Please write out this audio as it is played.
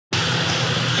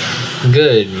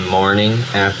Good morning,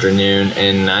 afternoon,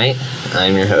 and night.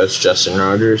 I'm your host, Justin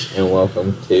Rogers, and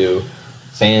welcome to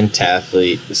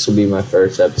Fantathlete. This will be my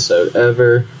first episode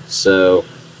ever, so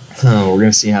we're going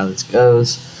to see how this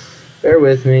goes. Bear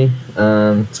with me.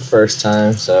 It's the first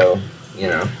time, so,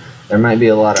 there might be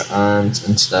a lot of ums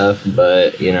and stuff,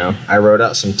 but, I wrote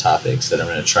out some topics that I'm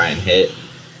going to try and hit,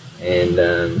 and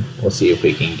we'll see if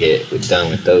we can get done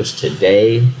with those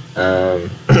today.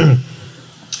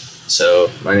 So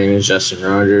my name is Justin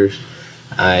Rogers.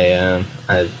 I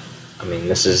mean,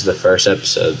 this is the first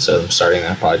episode, so I'm starting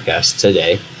that podcast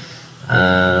today.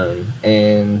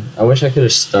 And I wish I could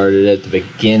have started at the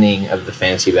beginning of the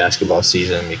fantasy basketball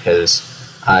season because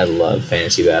I love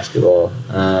fantasy basketball.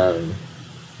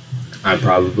 That's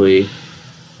probably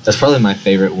my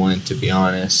favorite one, to be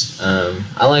honest.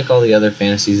 I like all the other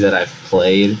fantasies that I've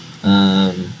played.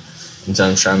 And so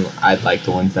I'm sure I'd like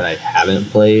the ones that I haven't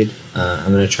played.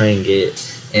 I'm going to try and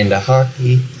get into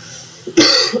hockey.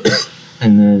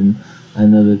 And then I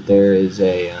know that there is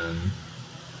a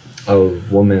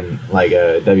woman, like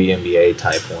a WNBA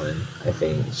type one, I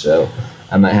think. So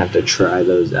I might have to try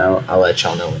those out. I'll let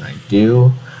y'all know when I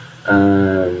do.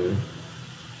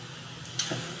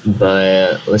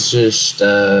 But let's just,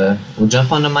 we'll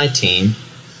jump onto my team.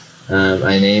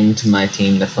 I named my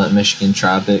team the Flint, Michigan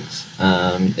Tropics.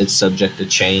 It's subject to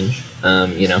change.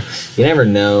 You never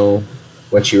know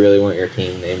what you really want your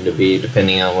team name to be,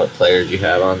 depending on what players you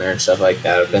have on there and stuff like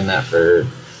that. I've been that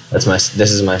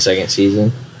this is my second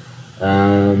season.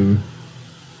 I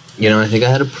think I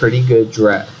had a pretty good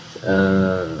draft.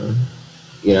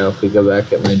 If we go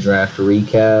back at my draft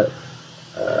recap,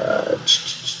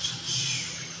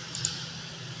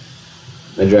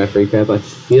 I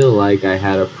feel like I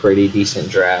had a pretty decent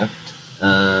draft.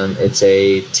 It's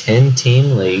a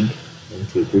 10-team league. 1,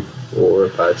 2, 3, 4,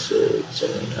 5, 6,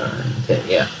 7, 8, 9, 10.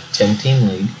 Yeah, 10-team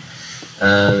league.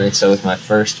 And so with my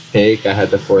first pick, I had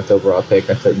the 4th overall pick.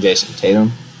 I took Jason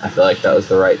Tatum. I feel like that was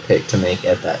the right pick to make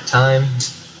at that time.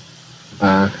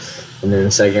 And then in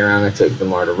the second round, I took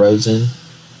DeMar DeRozan.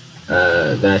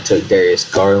 Then I took Darius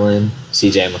Garland,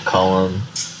 CJ McCollum,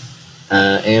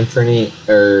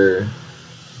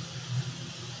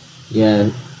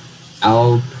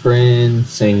 Alperen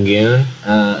Sengun.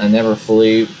 I never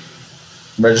fully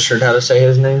registered how to say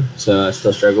his name, so I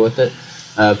still struggle with it.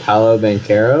 Paolo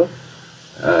Banchero,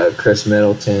 Chris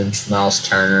Middleton, Miles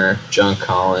Turner, John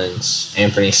Collins,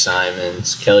 Anthony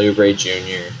Simons, Kelly Oubre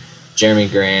Jr., Jeremy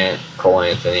Grant, Cole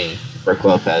Anthony, Brook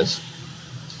Lopez.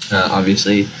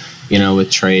 Obviously, with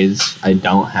trades, I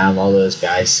don't have all those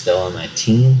guys still on my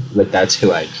team, but that's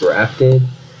who I drafted.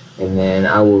 And then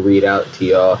I will read out to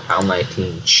y'all how my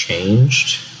team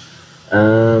changed.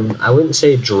 I wouldn't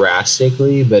say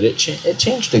drastically, but it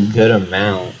changed a good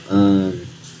amount.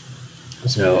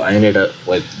 So I ended up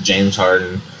with James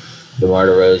Harden, DeMar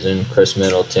DeRozan, Chris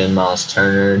Middleton, Miles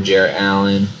Turner, Jarrett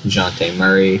Allen, DeJounte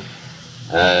Murray,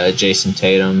 Jason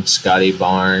Tatum, Scotty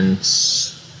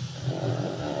Barnes.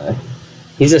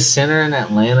 He's a center in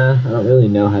Atlanta. I don't really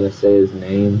know how to say his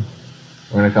name.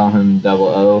 We're going to call him Double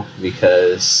O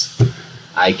because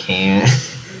I can't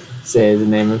say his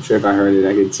name. I'm sure if I heard it,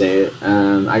 I could say it.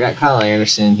 I got Kyle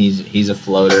Anderson. He's a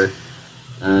floater.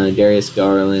 Darius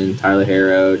Garland, Tyler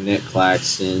Herro, Nick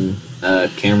Claxton,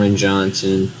 Cameron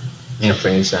Johnson,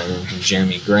 Anthony Simons, and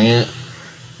Jeremy Grant.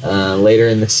 Later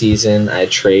in the season, I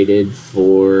traded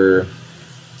for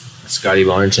Scotty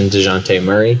Barnes and DeJounte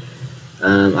Murray.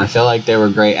 I feel like they were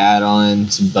great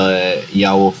add-ons, but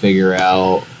y'all will figure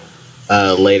out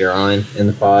later on in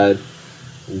the pod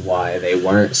why they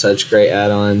weren't such great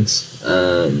add-ons.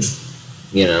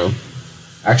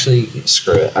 Actually,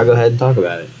 screw it. I'll go ahead and talk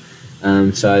about it.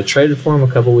 So I traded for him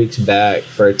a couple weeks back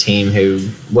for a team who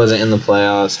wasn't in the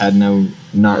playoffs, had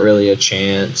not really a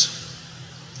chance.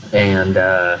 And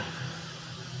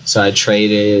so I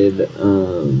traded,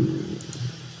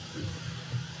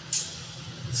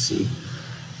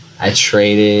 I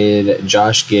traded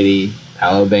Josh Giddey,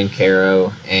 Paolo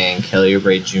Banchero, and Kelly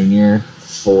Oubre Jr.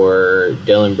 for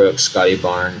Dillon Brooks, Scotty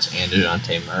Barnes, and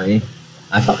DeJounte Murray.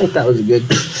 I felt like that was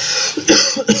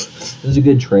a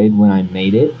good trade when I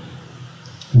made it.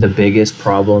 The biggest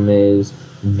problem is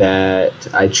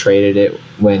that I traded it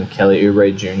when Kelly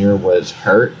Oubre Jr. was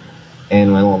hurt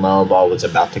and when LaMelo Ball was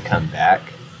about to come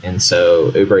back. And so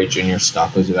Oubre Jr.'s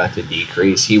stock was about to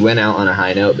decrease. He went out on a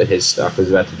high note, but his stock was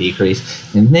about to decrease.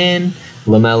 And then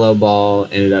LaMelo Ball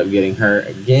ended up getting hurt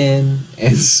again.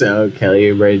 And so Kelly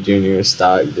Oubre Jr.'s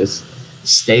stock just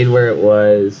stayed where it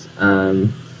was.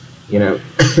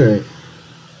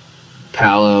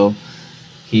 Paolo,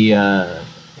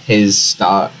 his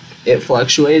stock, it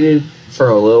fluctuated for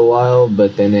a little while,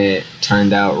 but then it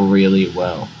turned out really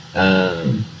well.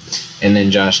 And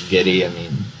then Josh Giddey, I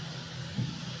mean,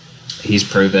 he's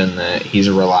proven that he's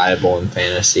reliable in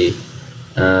fantasy.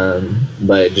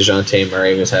 But DeJounte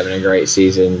Murray was having a great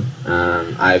season.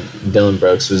 Dylan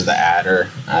Brooks was the adder.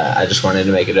 I just wanted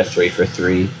to make it a 3 for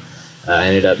 3. I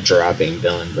ended up dropping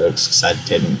Dylan Brooks because I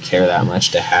didn't care that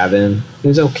much to have him. He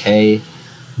was okay,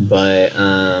 but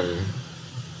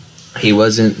he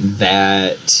wasn't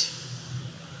that.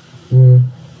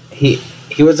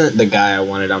 He wasn't the guy I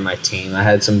wanted on my team. I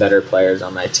had some better players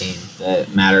on my team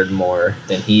that mattered more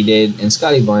than he did. And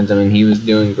Scotty Barnes, I mean, he was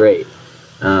doing great.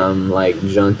 Like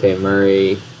DeJounte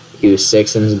Murray, he was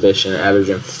 6th in his position,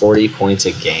 averaging 40 points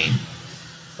a game,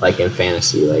 like in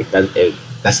fantasy. Like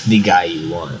that's the guy you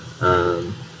want.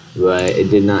 But it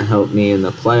did not help me in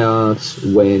the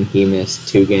playoffs when he missed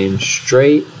 2 games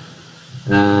straight.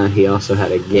 He also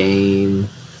had a game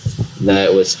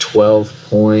that was 12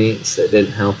 points. That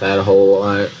didn't help out a whole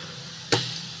lot.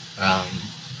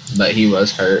 But he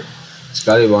was hurt.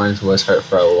 Scotty Barnes was hurt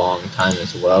for a long time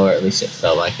as well, or at least it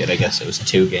felt like it. I guess it was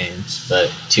 2 games,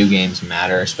 but 2 games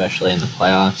matter, especially in the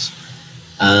playoffs.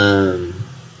 And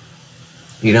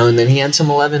then he had an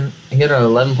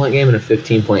 11-point game and a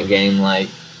 15-point game. Like,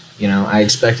 I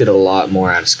expected a lot more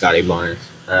out of Scotty Barnes.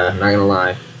 I'm not gonna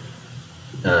lie.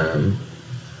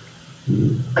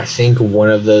 I think one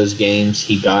of those games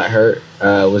he got hurt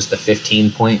was the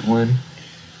 15-point one,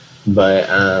 but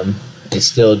it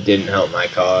still didn't help my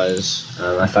cause.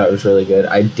 I thought it was really good.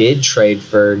 I did trade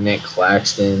for Nick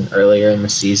Claxton earlier in the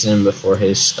season before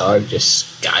his stock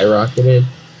just skyrocketed.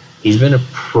 He's been a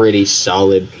pretty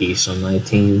solid piece on my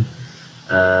team.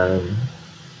 And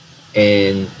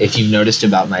if you've noticed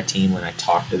about my team when I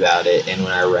talked about it and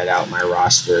when I read out my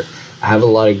roster, I have a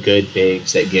lot of good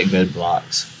bigs that get good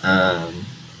blocks.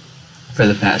 For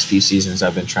the past few seasons,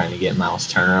 I've been trying to get Miles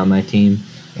Turner on my team,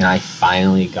 and I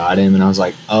finally got him, and I was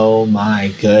like, oh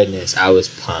my goodness, I was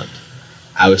pumped.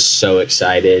 I was so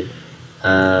excited.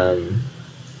 And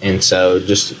so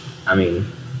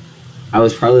I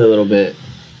was probably a little bit,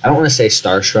 I don't want to say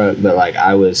starstruck, but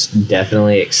I was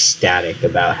definitely ecstatic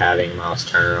about having Miles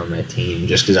Turner on my team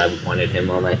just because I wanted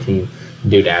him on my team.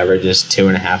 Dude averages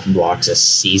 2.5 blocks a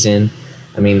season.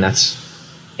 I mean,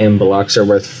 and blocks are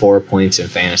worth 4 points in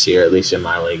fantasy, or at least in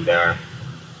my league they are.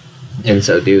 And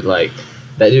so, dude, that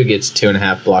dude gets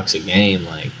 2.5 blocks a game.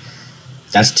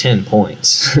 That's 10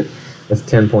 points. That's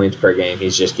 10 points per game.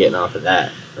 He's just getting off of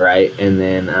that, right? And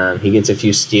then he gets a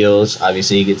few steals.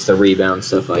 Obviously, he gets the rebound,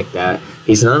 stuff like that.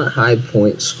 He's not a high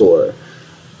point scorer,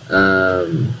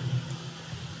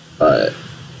 but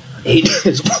he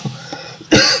does.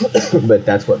 But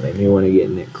that's what made me want to get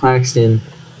Nick Claxton.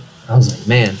 I was like,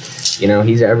 man,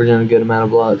 he's averaging a good amount of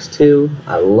blocks too.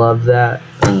 I love that.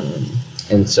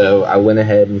 And so I went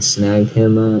ahead and snagged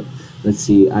him up. Let's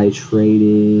see, I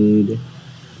traded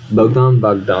Bogdan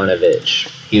Bogdanovic.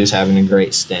 He was having a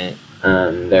great stint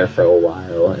there for a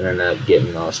while, and ended up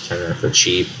getting Miles Turner for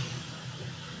cheap.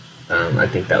 I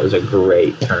think that was a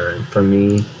great turn for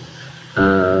me.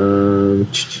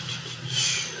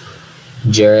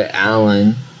 Jarrett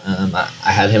Allen,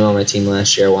 I had him on my team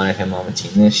last year. I wanted him on my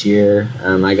team this year.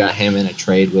 I got him in a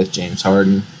trade with James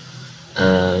Harden,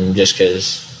 just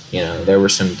because there were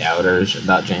some doubters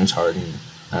about James Harden,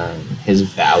 his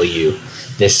value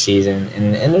this season,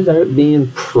 and it ended up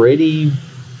being pretty.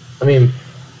 I mean,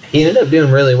 he ended up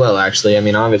doing really well actually. I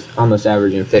mean, almost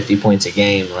averaging 50 points a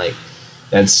game.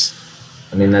 That's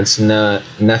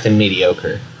nothing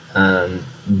mediocre.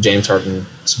 James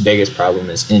Harden's biggest problem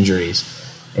is injuries,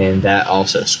 and that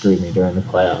also screwed me during the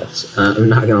playoffs. I'm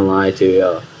not gonna lie to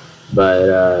y'all,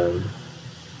 but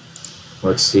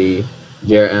let's see,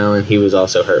 Jarrett Allen, he was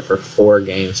also hurt for 4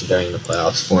 games during the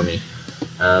playoffs for me,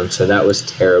 so that was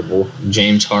terrible.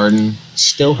 James Harden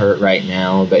still hurt right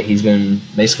now, but he's been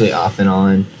basically off and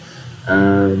on.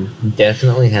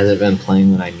 Definitely hasn't been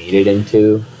playing when I needed him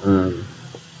to.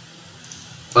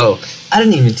 I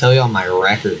didn't even tell y'all my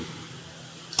record.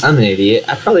 I'm an idiot.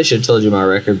 I probably should have told you my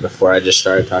record before I just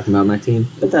started talking about my team,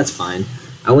 but that's fine.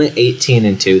 I went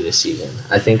 18-2 this season.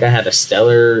 I think I had a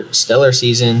stellar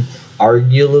season.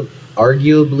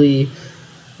 Arguably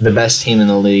the best team in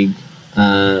the league.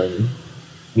 I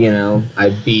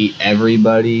beat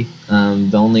everybody.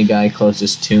 The only guy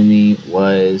closest to me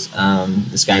was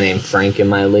this guy named Frank in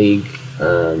my league.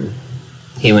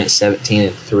 He went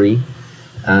 17-3.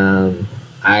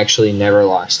 I actually never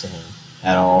lost to him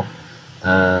at all.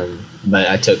 But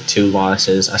I took 2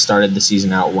 losses. I started the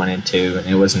season out 1-2, and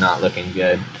it was not looking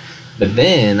good. But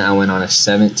then I went on a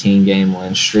 17-game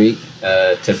win streak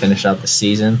to finish out the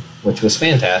season, which was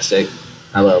fantastic.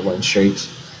 I love win streaks.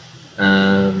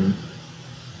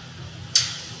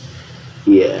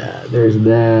 Yeah, there's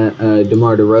that.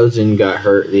 DeMar DeRozan got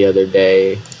hurt the other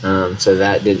day, so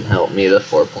that didn't help me. The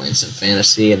 4 points in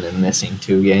fantasy and then missing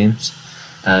 2 games,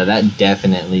 that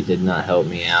definitely did not help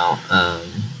me out.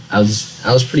 I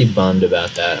was pretty bummed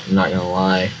about that. I'm not gonna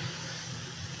lie.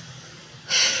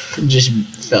 Just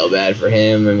felt bad for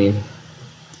him. I mean,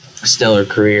 stellar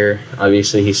career.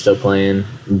 Obviously, he's still playing,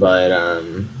 but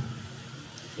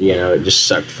it just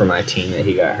sucked for my team that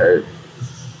he got hurt.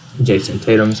 Jason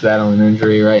Tatum's battling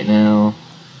injury right now.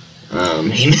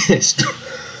 He missed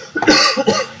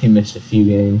he missed a few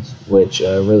games, which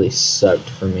really sucked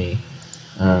for me,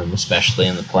 especially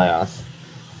in the playoffs.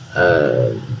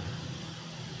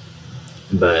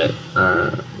 But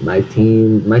my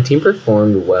team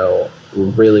performed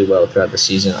really well throughout the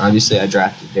season. Obviously, I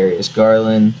drafted Darius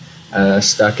Garland,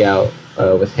 stuck out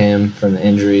with him from the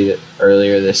injury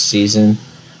earlier this season,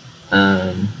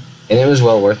 and it was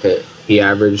well worth it. He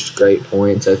averaged great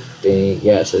points. I think,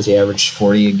 it says he averaged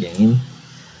 40 a game.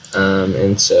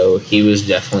 And so he was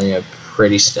definitely a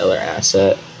pretty stellar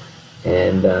asset.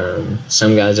 And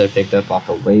some guys I picked up off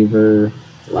a waiver,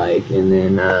 and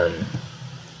then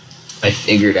I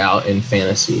figured out in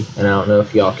fantasy. And I don't know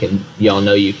if y'all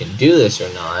know you can do this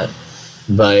or not,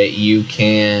 but you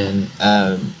can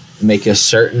make a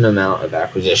certain amount of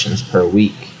acquisitions per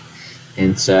week.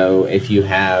 And so if you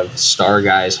have star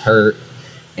guys hurt,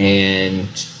 and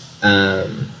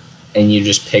you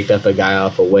just picked up a guy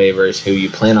off of waivers who you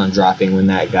plan on dropping when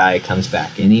that guy comes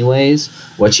back anyways,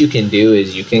 what you can do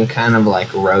is you can kind of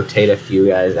rotate a few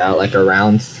guys out,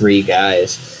 around 3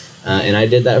 guys. And I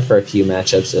did that for a few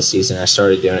matchups this season. I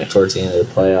started doing it towards the end of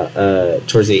the playoff,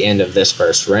 towards the end of this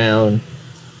first round,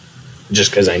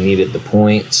 just because I needed the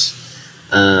points.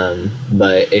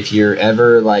 But if you're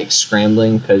ever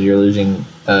scrambling because you're losing,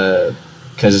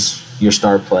 because your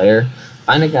star player,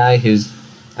 find a guy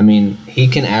he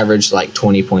can average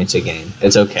 20 points a game.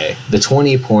 It's okay. The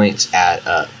 20 points add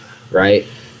up, right?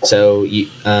 So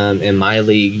in my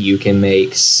league, you can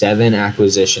make 7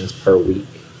 acquisitions per week.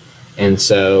 And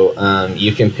so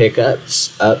you can pick up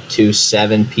to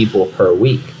 7 people per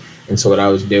week. And so what I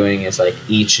was doing is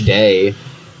each day,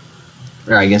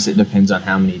 or I guess it depends on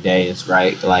how many days,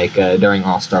 right? During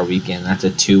All-Star Weekend, that's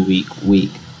a 2-week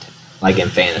week, in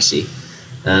fantasy.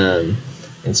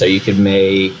 And so you could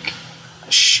make,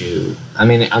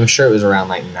 I'm sure it was around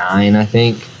 9, I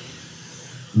think.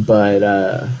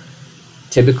 But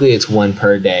typically it's 1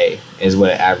 per day is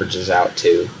what it averages out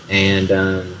to. And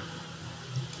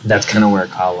that's kind of where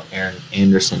Kyle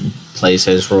Anderson plays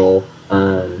his role.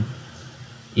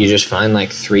 You just find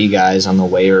 3 guys on the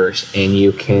waivers, and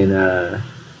you can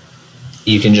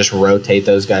just rotate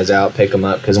those guys out, pick them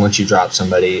up, because once you drop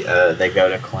somebody, they go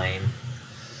to claim.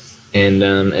 And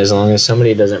as long as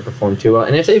somebody doesn't perform too well,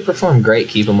 and if they perform great,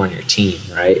 keep them on your team,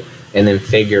 right? And then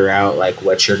figure out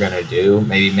what you're gonna do.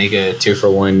 Maybe make a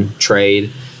 2-for-1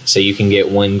 trade, so you can get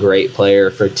 1 great player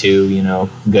for 2,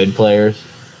 good players.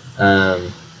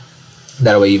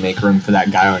 That way you make room for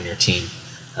that guy on your team.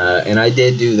 And I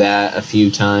did do that a few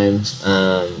times.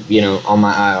 On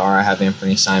my IR, I have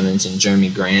Anthony Simons and Jeremy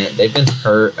Grant. They've been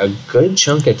hurt a good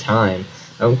chunk of time.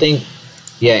 I don't think,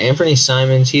 Anthony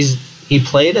Simons, he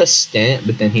played a stint,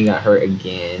 but then he got hurt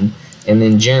again. And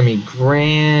then Jeremy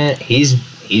Grant, he's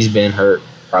been hurt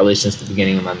probably since the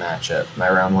beginning of my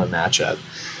round 1 matchup.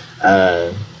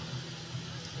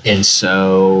 And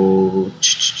so,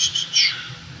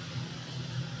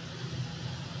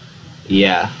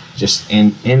 just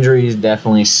injuries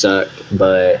definitely suck,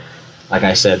 but like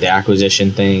I said, the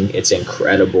acquisition thing, it's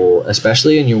incredible,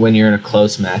 especially when you're in a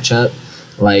close matchup.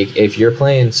 If you're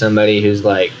playing somebody who's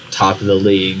top of the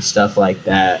league, stuff like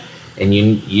that, and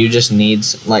you just need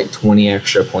 20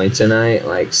 extra points a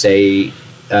night, say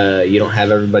you don't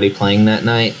have everybody playing that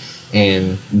night,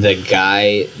 and the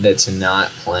guy that's not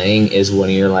playing is one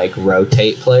of your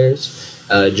rotate players,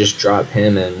 just drop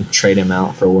him and trade him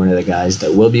out for one of the guys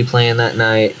that will be playing that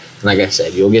night. And like I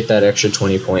said, you'll get that extra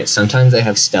 20 points. Sometimes they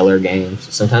have stellar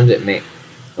games. Sometimes it may,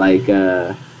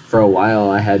 for a while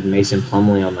I had Mason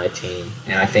Plumlee on my team,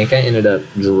 and I think I ended up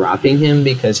dropping him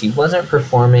because he wasn't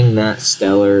performing that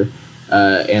stellar,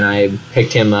 and I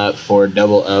picked him up for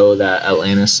Double O, that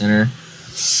Atlanta center.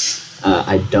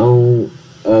 Okongwu.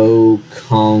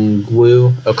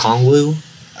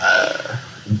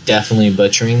 Definitely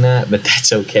butchering that, but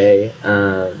that's okay.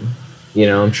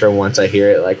 I'm sure once I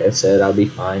hear it, like I said, I'll be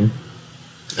fine.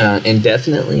 And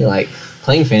definitely,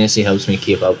 playing fantasy helps me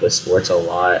keep up with sports a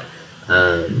lot.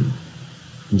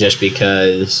 Just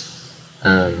because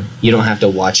you don't have to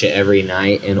watch it every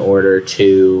night in order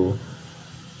to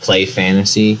play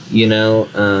fantasy,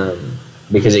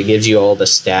 because it gives you all the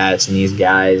stats and these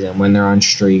guys and when they're on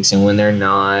streaks and when they're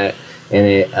not, and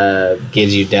it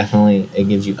gives you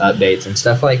updates and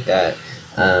stuff like that.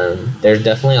 There's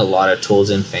definitely a lot of tools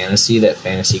in fantasy that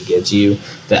fantasy gives you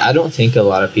that I don't think a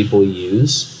lot of people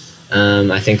use.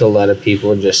 I think a lot of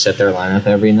people just set their lineup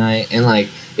every night, and like,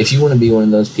 if you want to be one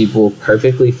of those people,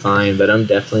 perfectly fine, but I'm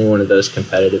definitely one of those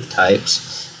competitive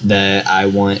types that I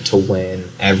want to win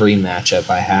every matchup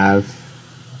I have,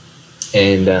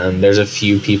 and there's a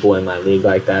few people in my league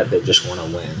like that just want to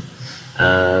win.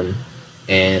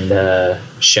 And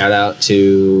shout out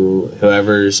to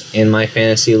whoever's in my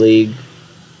fantasy league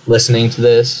listening to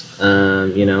this.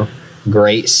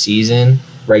 Great season,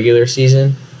 regular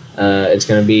season. It's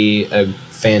going to be a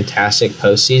fantastic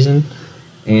postseason.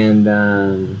 And,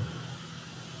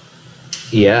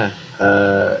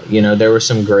 there were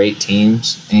some great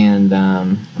teams. And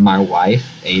my wife,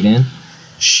 Aiden,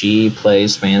 she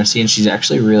plays fantasy, and she's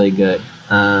actually really good.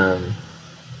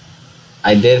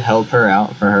 I did help her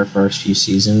out for her first few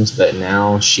seasons, but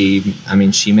now she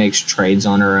makes trades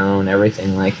on her own,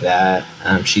 everything like that.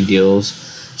 She deals,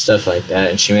 stuff like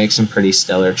that, and she makes some pretty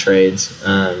stellar trades.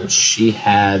 She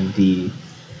had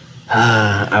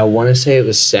I want to say it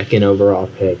was second overall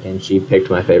pick, and she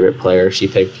picked my favorite player. She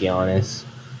picked Giannis,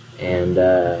 and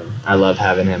I love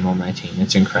having him on my team.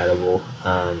 It's incredible.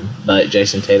 But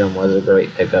Jason Tatum was a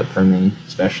great pickup for me,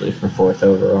 especially for fourth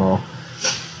overall.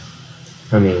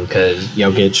 Because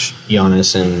Jokic,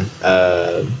 Giannis, and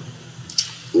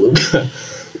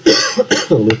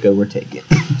Luka were taken.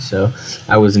 So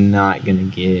I was not going to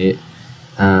get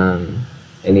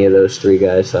any of those three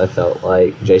guys, so I felt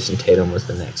like Jason Tatum was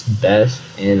the next best.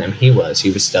 And he was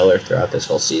stellar throughout this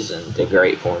whole season, did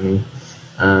great for me.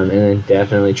 And then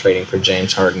definitely trading for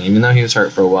James Harden, even though he was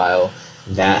hurt for a while,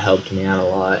 that helped me out a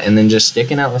lot. And then just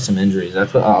sticking out with some injuries.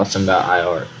 That's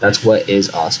what is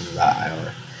awesome about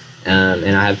IR.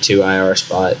 And I have 2 IR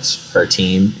spots per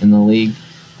team in the league.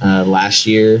 Last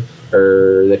year,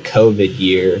 or the COVID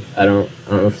year, I don't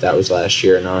know if that was last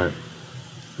year or not.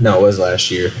 No, it was last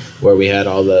year, where we had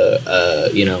all the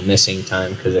missing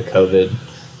time because of COVID,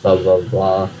 blah blah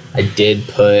blah. I did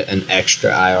put an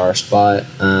extra IR spot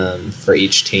for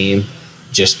each team,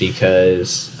 just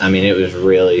because it was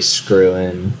really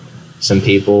screwing some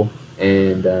people,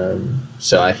 and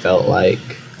so I felt like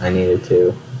I needed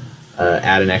to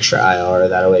add an extra IR,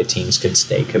 that way teams could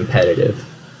stay competitive.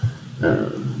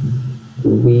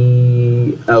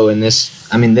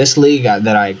 This league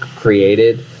that I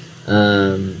created,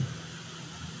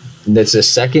 that's the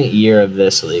second year of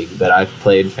this league, but I've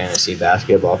played fantasy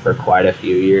basketball for quite a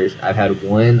few years. I've had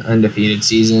one undefeated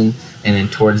season, and then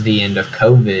towards the end of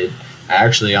COVID, I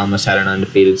actually almost had an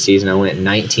undefeated season. I went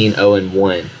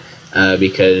 19-0-1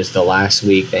 because the last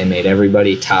week they made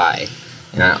everybody tie,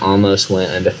 and I almost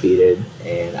went undefeated,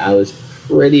 and I was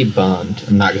pretty bummed.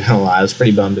 I'm not going to lie, I was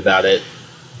pretty bummed about it.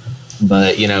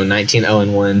 But,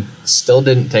 19-0-1, still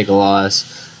didn't take a loss,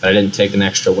 but I didn't take an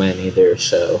extra win either.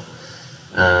 So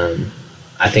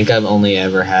I think I've only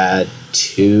ever had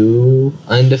 2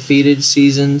 undefeated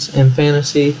seasons in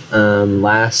fantasy.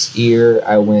 Last year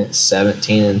I went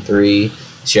 17-3.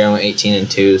 This year I went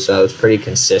 18-2, so I was pretty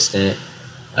consistent.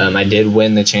 I did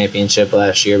win the championship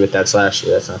last year, but that's last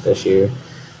year. That's not this year.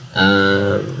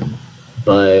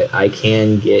 But I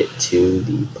can get to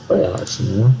the playoffs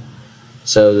now.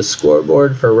 So the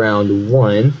scoreboard for round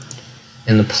 1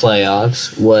 in the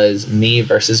playoffs was me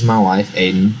versus my wife,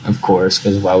 Aiden, of course,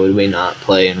 because why would we not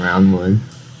play in round 1?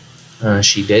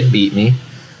 She did beat me.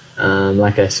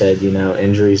 Like I said,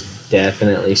 injuries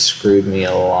definitely screwed me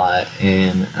a lot.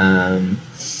 And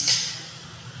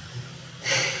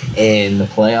in the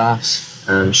playoffs,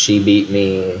 she beat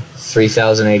me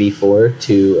 3,084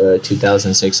 to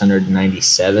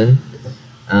 2,697.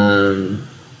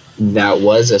 That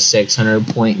was a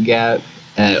 600-point gap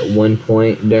at one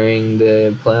point during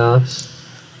the playoffs,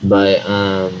 but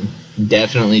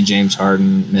definitely James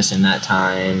Harden missing that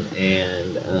time,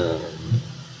 and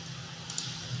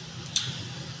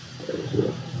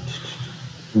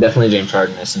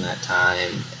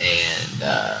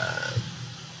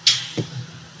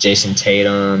Jason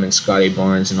Tatum and Scotty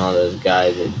Barnes and all those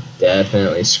guys, it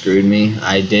definitely screwed me.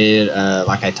 I did,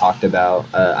 like I talked about,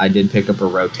 I did pick up a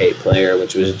rotate player,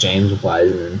 which was James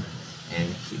Wiseman.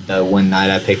 And the one night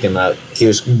I picked him up, he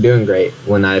was doing great.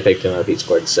 One night I picked him up, he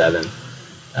scored 7.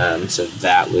 So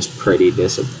that was pretty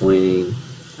disappointing.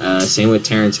 Same with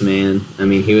Terrence Mann.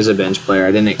 He was a bench player.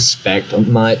 I didn't expect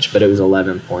much, but it was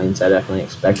 11 points. I definitely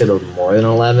expected more than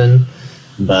 11.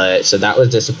 So that was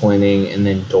disappointing. And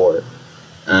then Dort.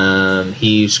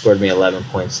 He scored me 11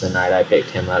 points the night I picked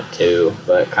him up too.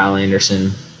 But Kyle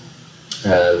Anderson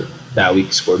that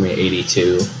week scored me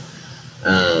 82.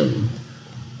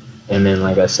 And then,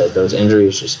 like I said, those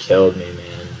injuries just killed me,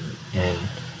 man. And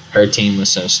her team was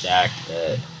so stacked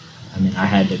that, I mean, I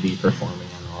had to be performing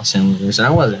on all cylinders, and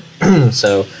I wasn't.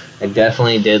 So I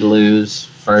definitely did lose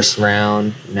first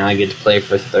round. Now I get to play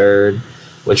for third,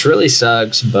 which really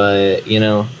sucks, but, you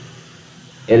know,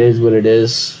 it is what it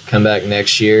is. Come back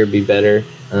next year, be better.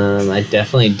 I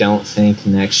definitely don't think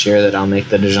next year that I'll make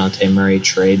the DeJounte Murray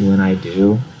trade when I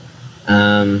do.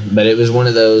 But it was one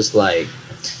of those, like,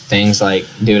 things like,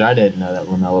 dude, I didn't know that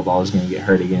LaMelo Ball was going to get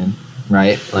hurt again,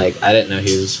 right? Like, I didn't know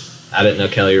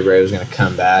Kelly Oubre was going to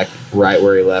come back right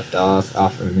where he left off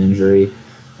of an injury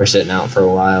for sitting out for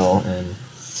a while, and,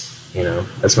 you know,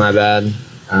 that's my bad.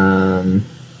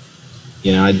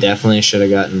 You know, I definitely should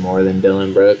have gotten more than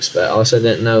Dylan Brooks, but I also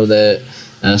didn't know that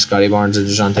Scotty Barnes or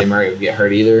DeJounte Murray would get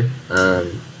hurt either. I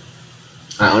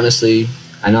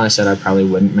know I said I probably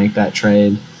wouldn't make that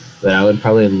trade, but I would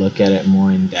probably look at it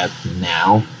more in depth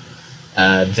now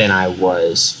than I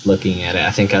was looking at it.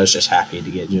 I think I was just happy to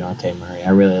get DeJounte Murray.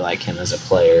 I really like him as a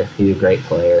player. He's a great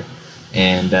player.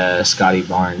 And Scotty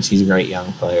Barnes, he's a great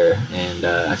young player. And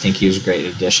I think he was a great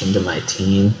addition to my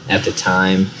team at the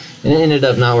time. And it ended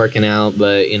up not working out,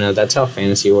 but, you know, that's how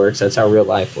fantasy works. That's how real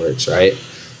life works, right?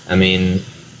 I mean,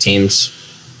 teams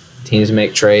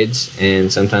make trades,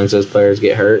 and sometimes those players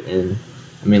get hurt. And,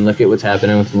 I mean, look at what's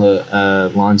happening with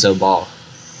Lonzo Ball.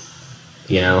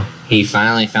 You know, he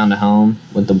finally found a home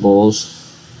with the Bulls,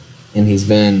 and he's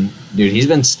been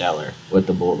stellar with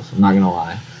the Bulls. I'm not going to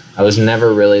lie. I was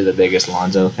never really the biggest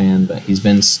Lonzo fan, but he's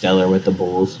been stellar with the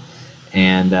Bulls.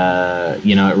 And,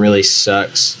 you know, it really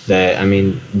sucks that, I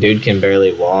mean, dude can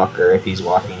barely walk, or if he's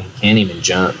walking, he can't even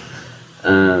jump.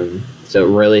 So it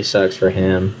really sucks for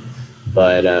him.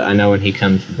 But I know when he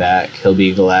comes back, he'll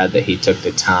be glad that he took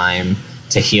the time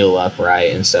to heal up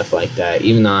right and stuff like that,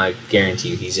 even though I guarantee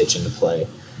you he's itching to play,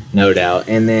 no doubt.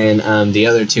 And then the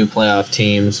other two playoff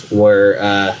teams were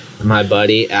my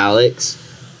buddy Alex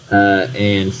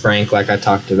and Frank, like I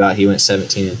talked about. He went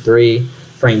 17-3.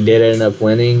 Frank did end up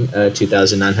winning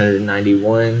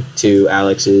 2,991 to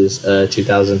Alex's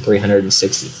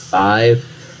 2,365.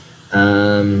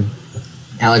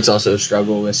 Alex also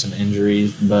struggled with some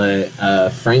injuries, but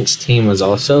Frank's team was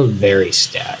also very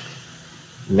stacked.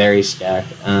 Very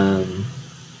stacked.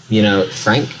 You know,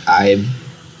 Frank, I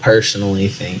personally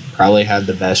think, probably had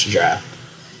the best draft.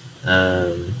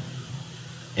 And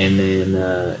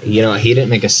then, you know, he didn't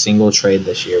make a single trade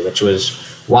this year, which was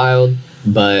wild,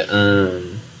 but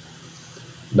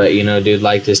you know, dude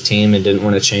liked his team and didn't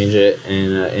want to change it,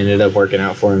 and ended up working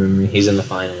out for him. He's in the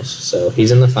finals. So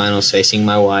he's in the finals facing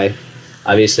my wife.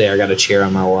 Obviously, I got to cheer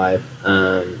on my wife.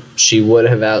 She would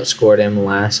have outscored him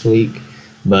last week,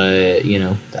 but, you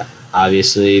know,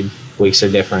 obviously weeks are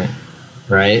different,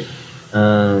 right?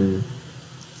 So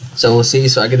we'll see.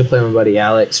 So I get to play my buddy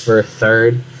Alex for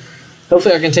third.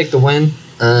 Hopefully I can take the win.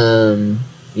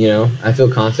 You know, I feel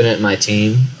confident in my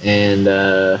team, and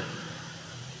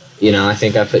you know, I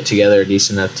think I put together a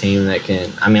decent enough team that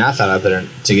can. I mean, I thought I put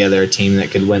together a team that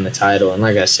could win the title, and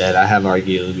like I said, I have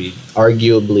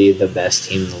arguably the best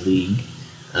team in the league.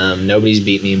 Nobody's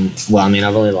beat me. Well, I mean,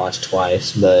 I've only lost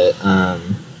twice, but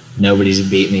nobody's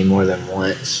beat me more than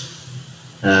once.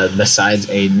 Besides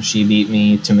Aiden, she beat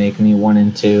me to make me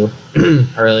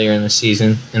 1-2 earlier in the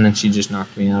season, and then she just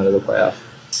knocked me out of the playoff,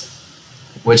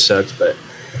 which sucks, but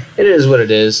it is what it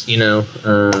is, you know.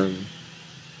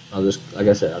 I'll just, like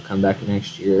I said, I'll come back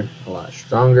next year a lot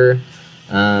stronger.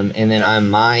 And then I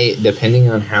might, depending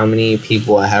on how many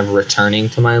people I have returning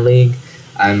to my league,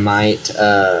 I might,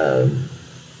 I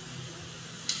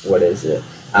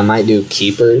might do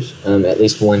keepers, at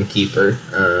least one keeper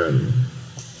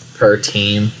per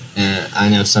team. I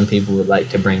know some people would like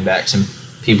to bring back some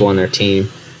people on their team.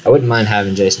 I wouldn't mind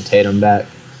having Jason Tatum back.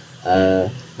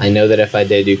 I know that if I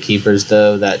did do keepers,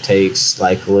 though, that takes,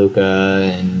 like,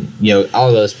 Luka and, you know,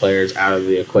 all those players out of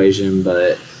the equation.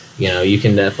 But, you know, you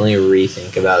can definitely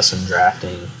rethink about some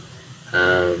drafting.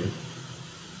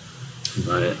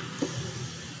 But,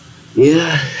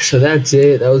 yeah, so that's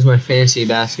it. That was my fantasy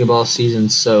basketball season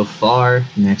so far.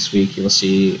 Next week you'll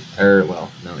see,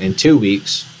 in 2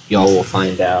 weeks, y'all will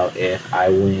find out if I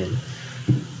win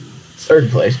third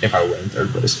place. If I win third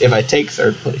place. If I take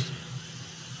third place.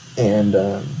 And,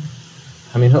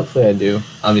 I mean, hopefully I do.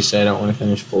 Obviously, I don't want to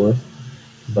finish fourth.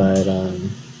 But,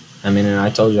 I mean, and I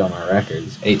told you all my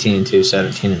records. 18-2,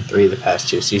 17-3 the past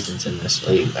 2 seasons in this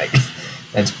league. Like,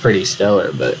 that's pretty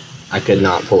stellar, but I could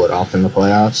not pull it off in the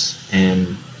playoffs.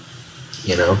 And,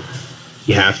 you know,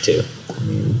 you have to. I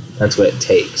mean, that's what it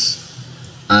takes.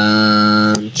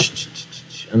 I'm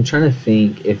trying to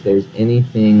think if there's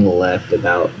anything left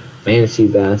about fantasy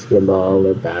basketball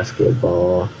or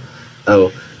basketball.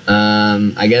 Oh,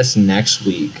 I guess next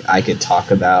week I could talk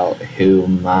about who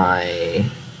I'll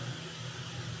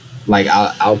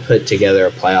put together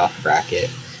a playoff bracket,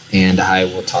 and I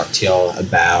will talk to y'all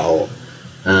about,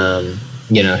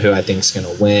 who I think is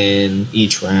going to win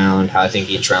each round, how I think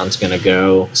each round's going to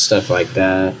go, stuff like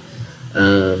that.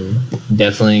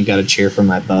 Definitely got to cheer for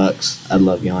my Bucks. I'd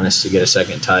love Giannis to get a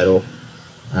second title.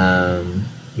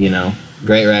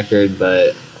 Great record,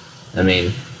 but I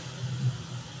mean,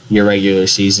 your regular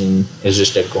season is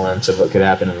just a glimpse of what could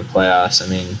happen in the playoffs. I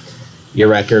mean, your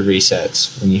record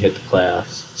resets when you hit the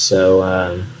playoffs. So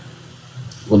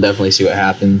we'll definitely see what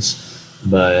happens.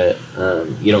 But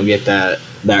you don't get that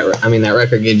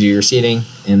record gives you your seeding,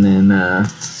 and then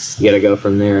you got to go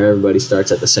from there. Everybody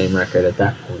starts at the same record at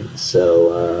that point.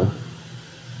 So,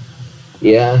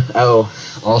 yeah. Oh,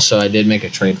 also, I did make a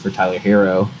trade for Tyler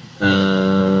Hero.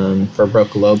 For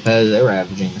Brook Lopez, they were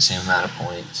averaging the same amount of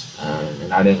points.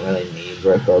 And I didn't really need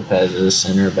Brook Lopez as a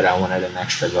center, but I wanted an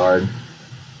extra guard.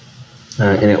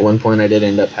 And at one point, I did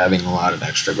end up having a lot of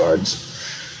extra guards.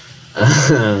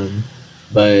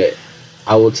 But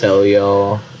I will tell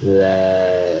y'all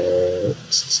that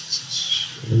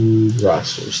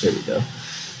rosters. There we go.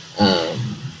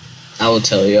 I will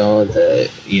tell y'all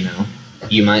that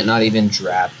you might not even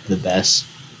draft the best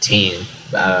team.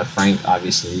 Frank,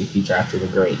 obviously, he drafted a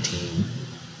great team.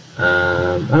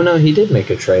 Oh no, he did make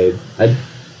a trade.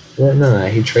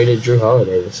 He traded Drew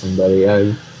Holiday to somebody.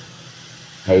 I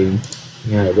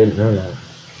didn't know that.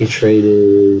 He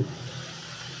traded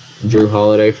Drew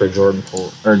Holiday for Jordan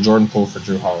Poole, or Jordan Poole for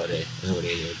Drew Holiday is what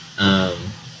he did.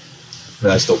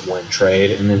 That's the one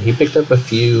trade, and then he picked up a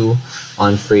few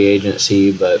on free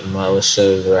agency, but most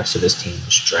of the rest of his team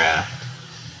was draft.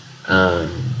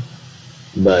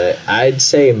 But I'd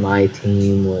say my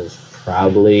team was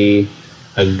probably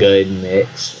a good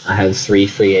mix. I had 3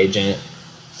 free agent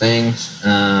things.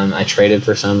 I traded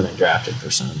for some and I drafted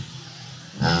for some.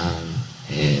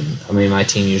 And I mean, my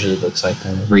team usually looks like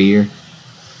that every year.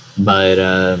 But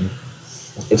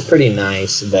it's pretty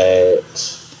nice that,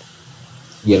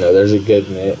 there's a good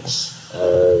mix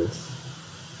of,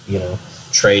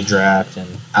 trade draft.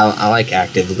 And I like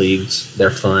active leagues. They're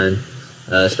fun,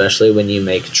 especially when you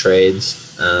make trades.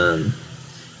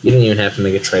 You don't even have to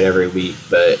make a trade every week,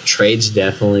 but trades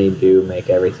definitely do make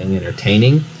everything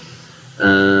entertaining.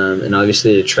 And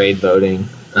obviously the trade voting.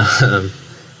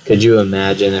 Could you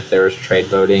imagine if there was trade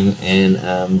voting in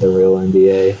the real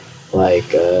NBA?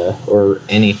 Or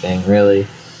anything, really.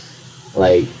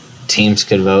 Like, teams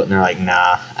could vote and they're like,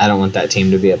 nah, I don't want that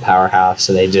team to be a powerhouse,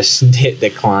 so they just hit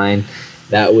decline.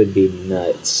 That would be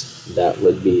nuts. That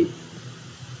would be,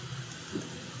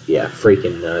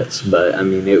 freaking nuts. But, I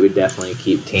mean, it would definitely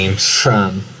keep teams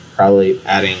from probably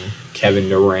adding Kevin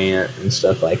Durant and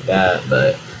stuff like that.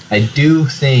 But I do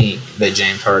think that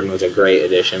James Harden was a great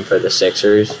addition for the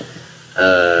Sixers.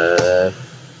 I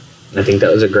think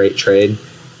that was a great trade.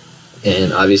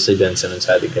 And obviously Ben Simmons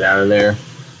had to get out of there.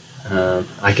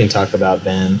 I can talk about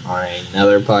Ben on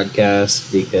another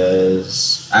podcast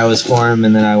because I was for him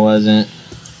and then I wasn't.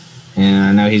 And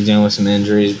I know he's dealing with some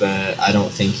injuries, but I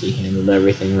don't think he handled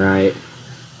everything right.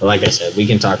 But like I said, we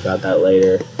can talk about that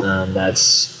later.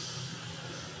 That's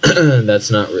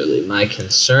not really my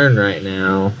concern right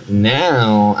now.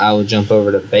 Now I will jump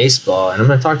over to baseball, and I'm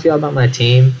going to talk to y'all about my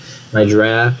team, my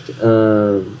draft.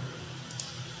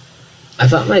 I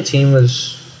think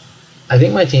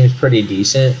my team's pretty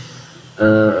decent.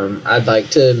 I'd like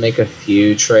to make a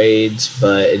few trades,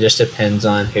 but it just depends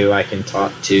on who I can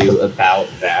talk to about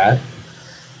that.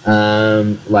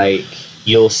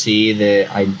 You'll see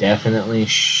that I definitely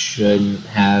shouldn't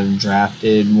have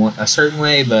drafted a certain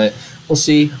way, but we'll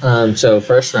see. So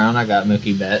first round, I got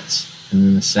Mookie Betts, and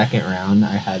then the second round,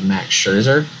 I had Max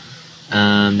Scherzer.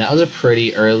 That was a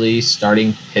pretty early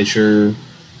starting pitcher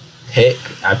pick.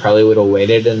 I probably would have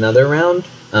waited another round,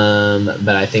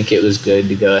 but I think it was good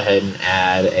to go ahead and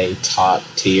add a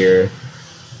top-tier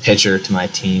pitcher to my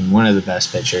team. One of the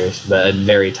best pitchers, but a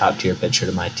very top-tier pitcher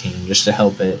to my team, just to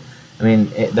help it. I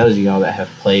mean, those of y'all that have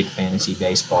played fantasy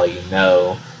baseball, you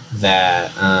know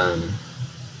that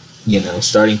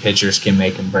starting pitchers can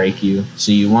make and break you,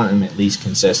 so you want them at least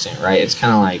consistent, right? It's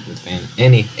kind of like with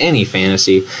any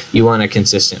fantasy, you want a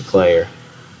consistent player,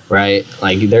 right?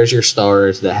 Like, there's your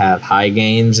stars that have high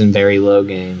games and very low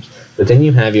games, but then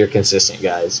you have your consistent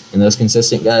guys, and those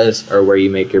consistent guys are where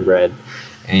you make your bread.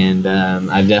 And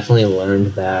I've definitely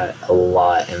learned that a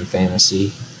lot in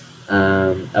fantasy.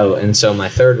 And so my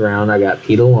third round, I got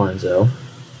Pete Alonso,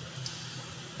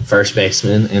 first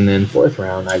baseman, and then fourth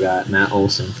round, I got Matt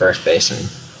Olson, first baseman.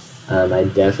 I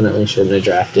definitely shouldn't have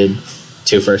drafted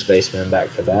two first basemen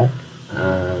back to back.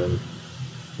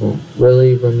 Don't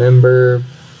really remember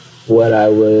what I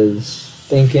was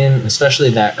thinking, especially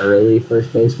that early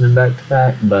first baseman back to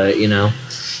back, but it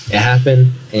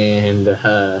happened, and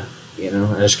I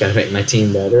just got to make my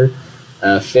team better.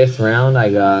 Fifth round,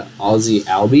 I got Ozzie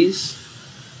Albies,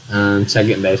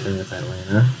 second baseman with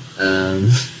Atlanta.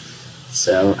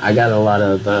 So I got a lot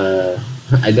of.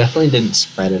 I definitely didn't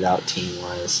spread it out team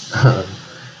wise,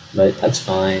 but that's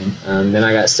fine. Then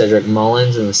I got Cedric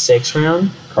Mullins in the sixth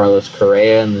round, Carlos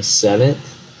Correa in the seventh,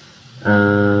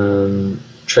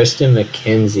 Tristan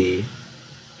McKenzie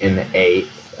in the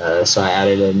eighth. So I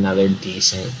added another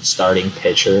decent starting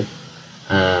pitcher.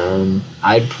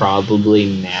 I'd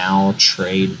probably now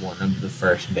trade one of the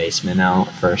first basemen out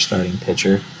for a starting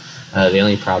pitcher. The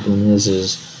only problem is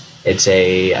I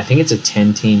think it's a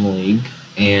 10-team league,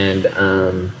 and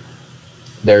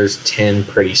there's 10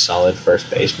 pretty solid first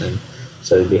basemen,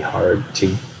 so it'd be hard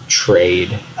to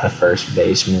trade a first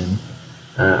baseman.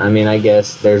 I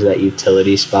guess there's that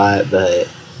utility spot, but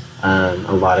a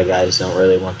lot of guys don't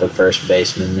really want the first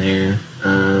baseman there.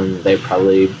 They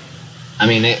probably,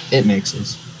 it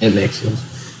mixes. It mixes.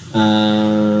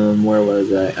 Where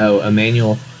was I? Oh,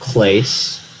 Emmanuel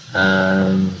Clace.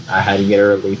 I had to get a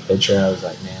relief pitcher. I was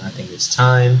like, man, I think it's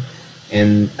time.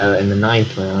 And in the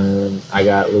ninth round, I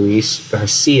got Luis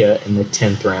Garcia in the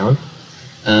 10th round.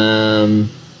 And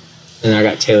I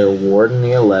got Taylor Ward in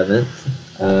the 11th.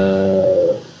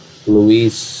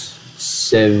 Luis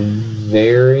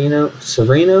Severino. I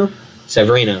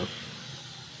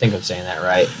think I'm saying that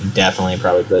right. Definitely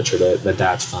probably butchered it, but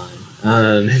that's fine.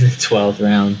 In the 12th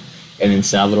round. And then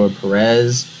Salvador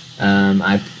Perez.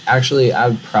 I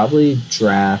would probably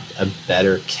draft a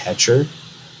better catcher.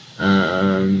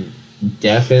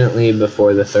 Definitely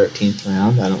before the 13th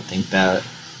round. I don't think that.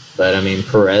 But,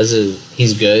 Perez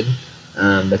he's good.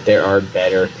 But there are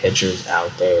better pitchers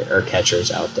out there, or catchers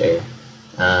out there.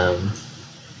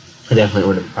 I definitely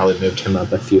would have probably moved him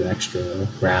up a few extra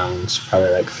rounds,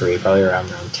 probably like 3, probably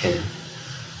around round 10.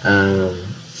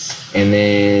 And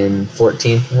then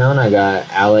 14th round, I got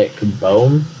Alec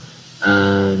Bohm,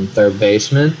 third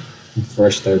baseman,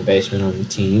 first third baseman on the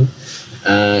team.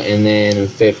 And then the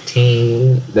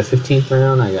 15th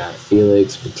round, I got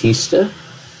Felix Bautista.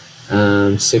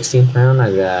 16th round,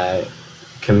 I got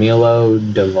Camilo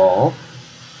Doval.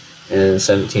 In the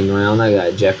 17th round, I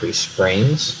got Jeffrey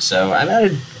Springs. So I've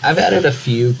added a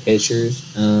few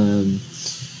pitchers.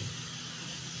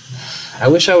 I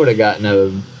wish I would have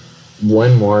gotten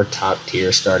one more top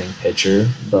tier starting pitcher,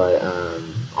 but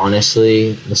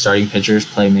honestly, the starting pitchers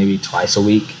play maybe twice a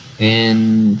week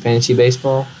in fantasy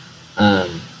baseball.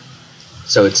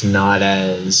 So it's not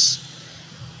as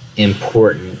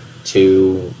important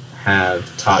to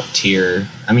have top tier.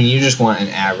 You just want an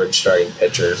average starting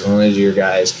pitcher, as long as your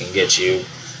guys can get you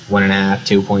 1.5,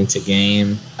 2 points a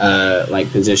game,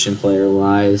 like position player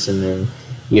wise, and then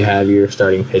you have your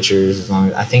starting pitchers. As long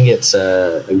as I think it's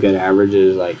a good average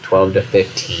is like 12 to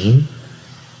 15.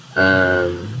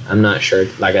 I'm not sure.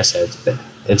 Like I said,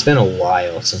 it's been a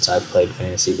while since I've played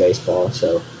fantasy baseball,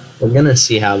 so we're gonna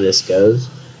see how this goes.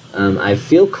 I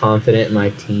feel confident in my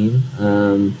team.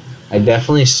 I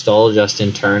definitely stole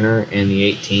Justin Turner in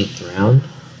the 18th round.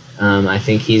 I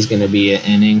think he's going to be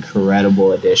an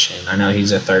incredible addition. I know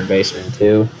he's a third baseman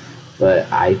too, but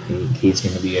I think he's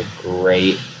going to be a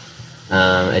great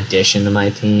addition to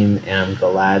my team, and I'm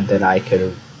glad that I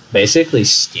could basically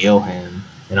steal him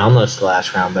in almost the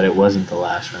last round, but it wasn't the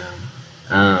last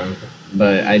round.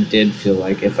 But I did feel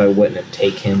like if I wouldn't have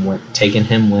taken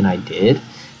him when I did,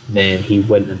 then he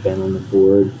wouldn't have been on the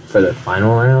board for the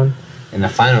final round. In the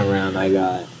final round, I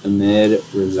got Ahmed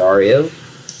Rosario.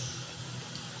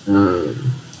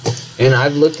 And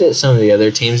I've looked at some of the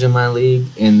other teams in my league,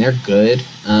 and they're good.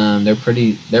 They're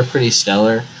pretty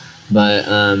stellar, but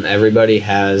everybody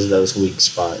has those weak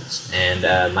spots, and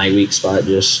my weak spot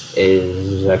just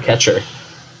is a catcher,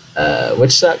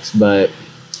 which sucks, but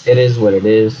it is what it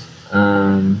is.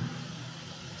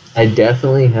 I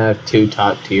definitely have 2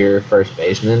 top-tier first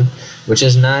basemen, which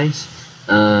is nice.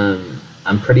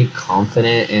 I'm pretty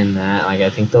confident in that. I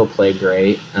think they'll play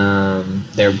great.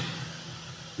 They're,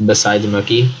 besides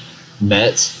Mookie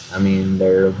Betts,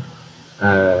 they're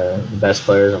the best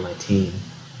players on my team.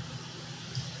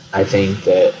 I think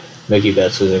that Mookie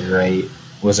Betts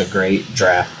was a great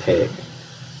draft pick.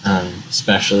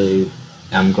 Especially,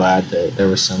 I'm glad that there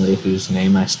was somebody whose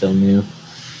name I still knew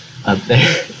up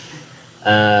there.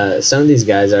 Some of these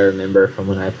guys I remember from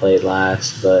when I played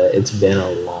last, but it's been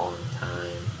a long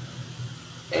time.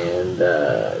 And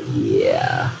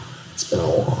yeah, it's been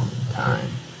a long time.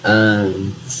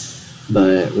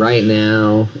 But right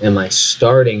now, in my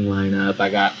starting lineup, I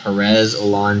got Perez,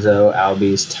 Alonso,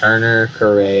 Albies, Turner,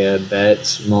 Correa,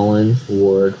 Betts, Mullins,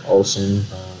 Ward, Olsen,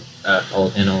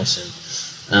 and Olsen.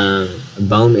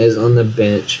 Bohm is on the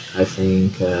bench. I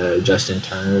think Justin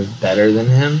Turner is better than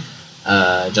him.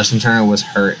 Justin Turner was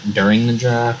hurt during the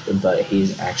draft, but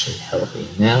he's actually healthy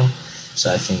now.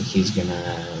 So I think he's going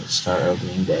to start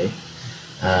opening day.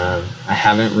 I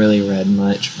haven't really read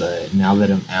much, but now that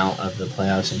I'm out of the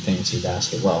playoffs in fantasy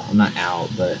basketball, I'm not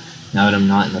out, but now that I'm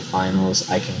not in the finals,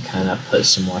 I can kind of put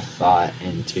some more thought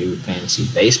into fantasy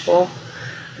baseball.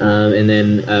 And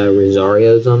then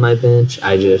Rosario's on my bench.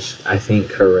 I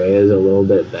think Correa is a little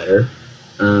bit better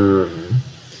and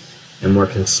more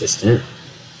consistent.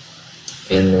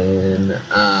 And then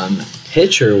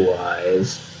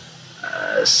pitcher-wise,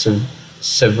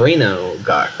 Severino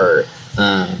got hurt.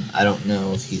 I don't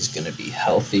know if he's going to be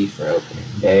healthy for opening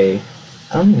day.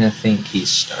 I don't even think he's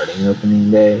starting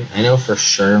opening day. I know for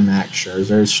sure Max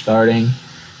Scherzer is starting.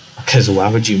 Because why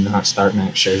would you not start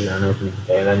Max Scherzer on opening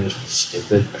day? That'd just be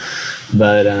stupid.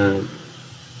 But,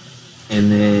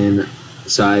 and then,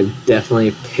 so I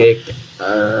definitely picked,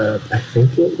 I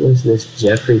think it was this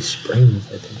Jeffrey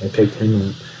Springs. I think I picked him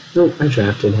up. Nope, I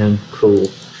drafted him. Cool.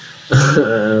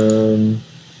 I'm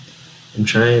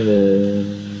trying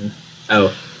to...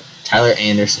 Oh, Tyler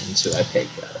Anderson's who I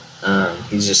picked up.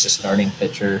 He's just a starting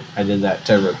pitcher. I did that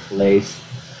to replace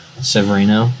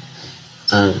Severino.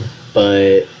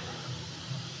 But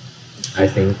I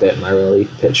think that my relief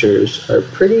pitchers are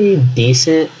pretty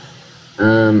decent.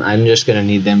 I'm just going to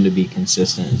need them to be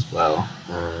consistent as well.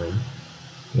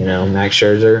 Max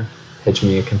Scherzer, pitch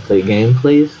me a complete game,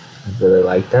 please. I'd really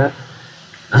like that.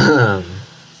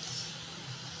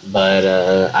 But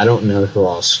I don't know who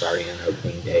all's starting on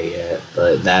opening day yet.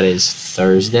 But that is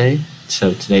Thursday.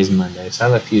 So today's Monday. So I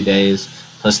have a few days.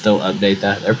 Plus they'll update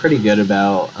that. They're pretty good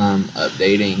about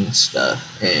updating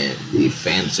stuff in the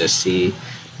fantasy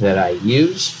that I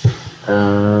use.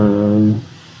 And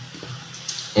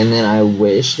then I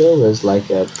wish there was like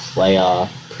a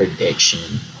playoff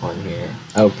prediction on here.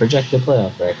 Oh, projected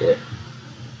playoff bracket.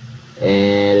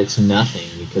 And it's nothing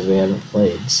because we haven't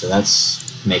played. So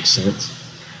makes sense.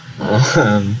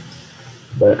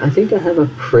 But I think I have a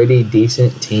pretty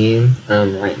decent team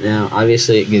right now.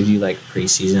 Obviously, it gives you like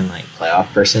preseason like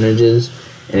playoff percentages,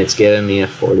 and it's giving me a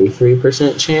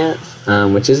 43% chance,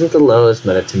 which isn't the lowest,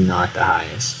 but it's not the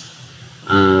highest.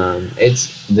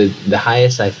 It's the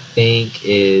highest I think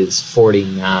is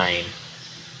 49, and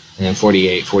then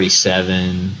 48,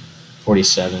 47,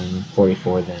 47,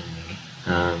 44 then me.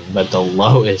 But the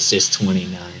lowest is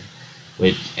 29.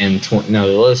 The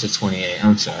lowest is 28.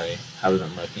 I'm sorry, I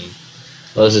wasn't looking.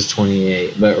 Lowest is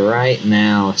 28. But right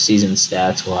now, season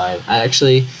stats wise, I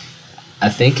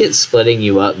think it's splitting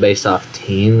you up based off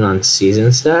team on season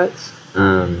stats.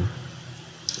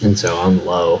 And so I'm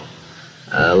low.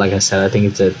 Like I said, I think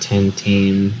it's a 10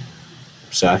 team.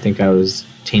 So I think I was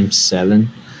team 7.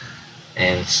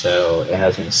 And so it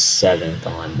has me 7th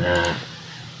on that.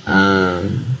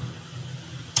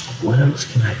 What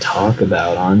else can I talk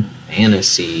about on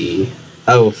fantasy?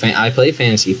 Oh, I play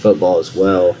fantasy football as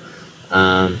well.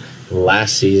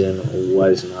 Last season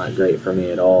was not great for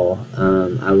me at all.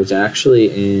 I was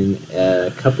actually in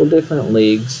a couple different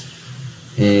leagues,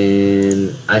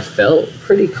 and I felt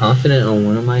pretty confident on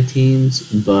one of my teams,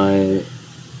 but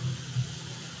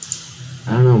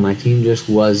I don't know, my team just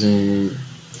wasn't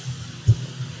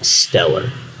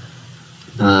stellar.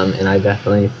 And I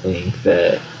definitely think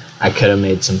that I could have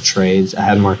made some trades. I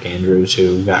had Mark Andrews,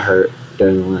 who got hurt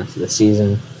during the last of the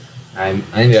season. I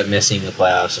ended up missing the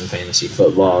playoffs in fantasy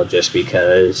football just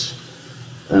because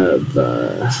of,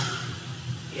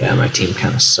 my team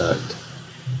kind of sucked.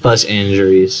 Plus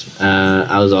injuries.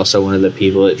 I was also one of the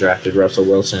people that drafted Russell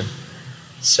Wilson.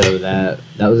 So that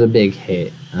was a big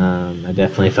hit. I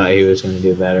definitely thought he was going to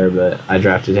do better, but I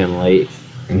drafted him late,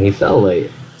 and he fell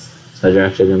late. So I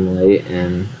drafted him late,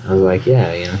 and I was like,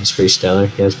 he's pretty stellar.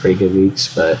 He has pretty good weeks,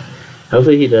 but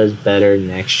hopefully he does better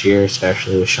next year,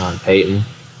 especially with Sean Payton.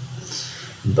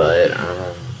 But,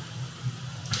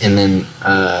 and then,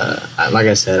 like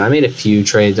I said, I made a few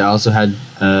trades. I also had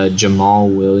Jamal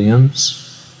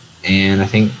Williams, and I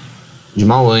think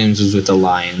Jamal Williams was with the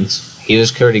Lions. He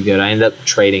was pretty good. I ended up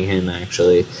trading him,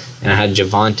 actually. And I had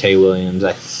Javonte Williams,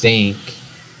 I think,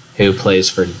 who plays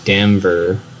for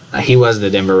Denver. He was the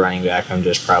Denver running back. I'm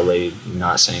just probably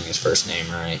not saying his first name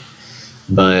right.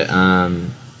 But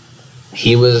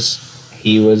he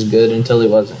he was good until he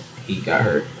wasn't. He got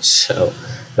hurt. So,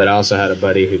 but I also had a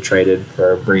buddy who traded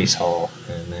for Breece Hall,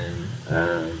 and then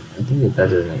I think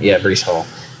that's his name. Yeah, Breece Hall,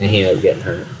 and he ended up getting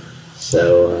hurt.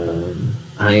 So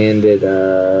I ended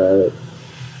up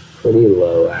pretty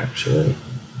low, actually.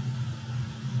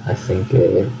 I think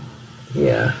I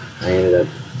ended up.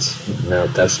 No,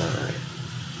 that's not right.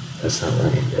 That's not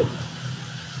where I ended.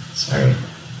 Sorry.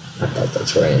 I thought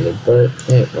that's where I ended, but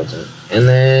it wasn't. And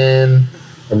then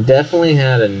I definitely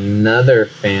had another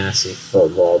fantasy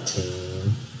football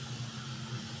team.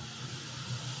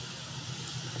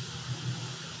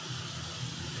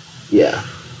 Yeah.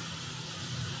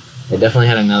 I definitely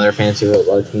had another fantasy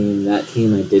football team. That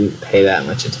team I didn't pay that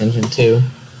much attention to.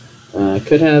 I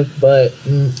could have, but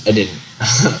I didn't.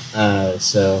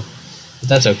 So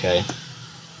that's okay.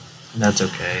 That's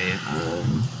okay.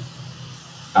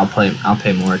 I'll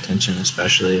pay more attention,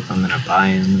 especially if I'm in a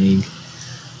buy-in league.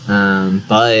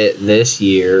 But this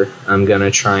year, I'm going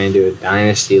to try and do a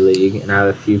dynasty league, and I have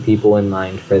a few people in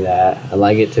mind for that. I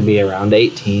like it to be around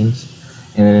 8 teams.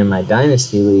 And then in my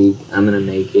dynasty league, I'm going to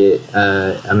make it,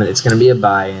 it's going to be a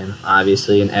buy-in,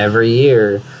 obviously, and every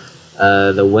year,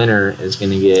 the winner is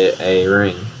going to get a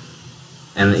ring.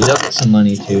 And they'll get some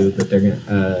money too, but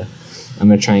I'm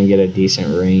going to try and get a decent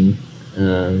ring.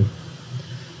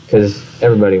 Because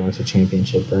everybody wants a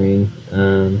championship ring.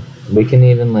 We can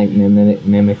even like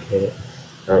mimic it,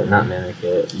 or not mimic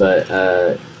it, but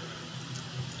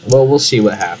well, we'll see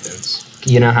what happens.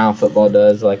 You know how football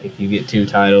does. Like if you get 2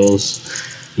 titles,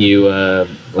 you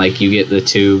get the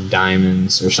 2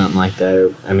 diamonds or something like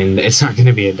that. I mean, it's not going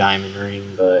to be a diamond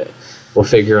ring, but we'll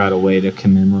figure out a way to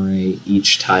commemorate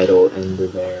each title under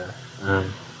their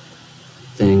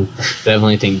thing.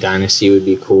 Definitely think dynasty would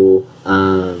be cool.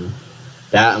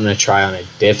 That I'm going to try on a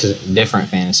different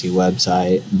fantasy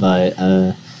website, but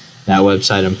that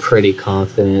website I'm pretty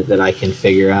confident that I can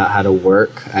figure out how to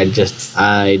work. I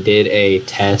did a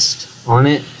test on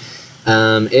it.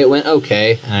 It went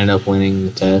okay. I ended up winning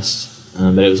the test,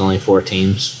 but it was only 4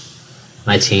 teams.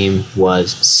 My team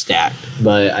was stacked,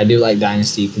 but I do like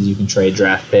Dynasty because you can trade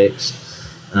draft picks.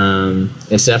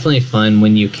 It's definitely fun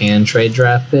when you can trade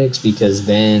draft picks because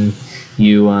then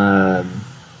you...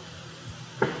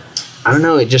 I don't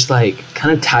know, it just like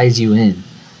kind of ties you in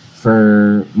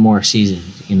for more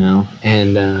seasons, you know?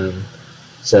 And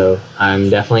so I'm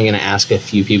definitely going to ask a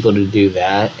few people to do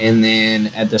that. And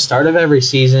then at the start of every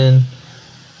season,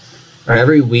 or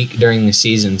every week during the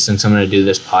season, since I'm going to do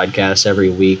this podcast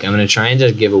every week, I'm going to try and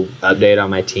just give an update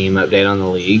on my team, update on the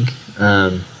league.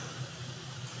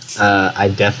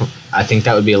 I think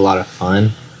that would be a lot of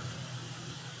fun.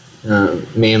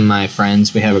 Me and my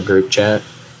friends, we have a group chat.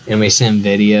 And we send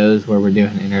videos where we're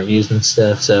doing interviews and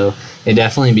stuff. So it'd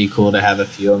definitely be cool to have a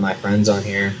few of my friends on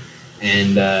here.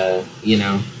 And, we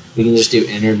can just do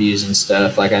interviews and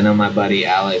stuff. Like I know my buddy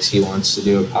Alex, he wants to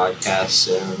do a podcast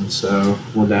soon. So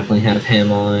we'll definitely have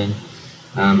him on.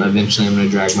 Eventually I'm going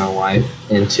to drag my wife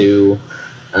into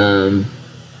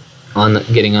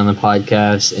getting on the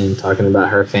podcast and talking about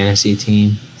her fantasy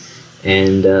team.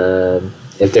 And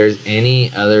if there's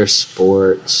any other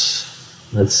sports,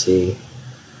 let's see.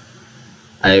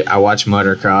 I watch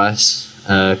motocross.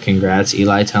 Congrats,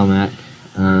 Eli Tomac.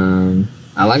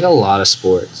 I like a lot of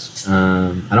sports.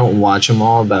 I don't watch them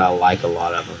all, but I like a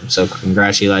lot of them. So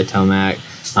congrats, Eli Tomac.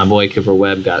 My boy Cooper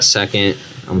Webb got second.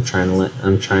 I want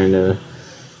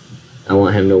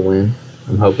him to win.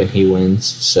 I'm hoping he wins.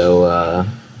 So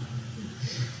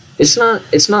it's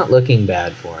not looking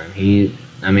bad for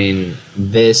him.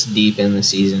 This deep in the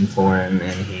season for him,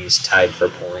 and he's tied for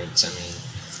points.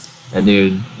 That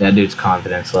dude's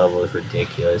confidence level is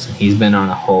ridiculous, and he's been on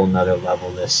a whole nother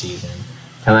level this season.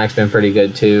 Tomac's been pretty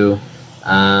good too.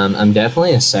 I'm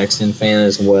definitely a Sexton fan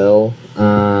as well.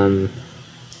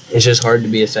 It's just hard to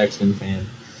be a Sexton fan.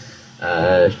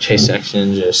 Chase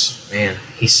Sexton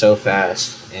he's so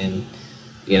fast, and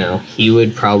he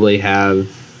would probably have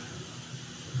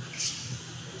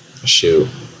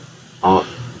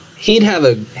he'd have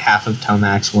a half of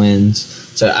Tomac's wins.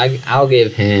 So I'll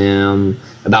give him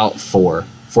about 4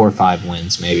 or 5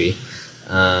 wins maybe,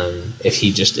 if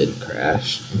he just didn't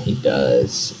crash, and he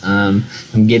does. I'm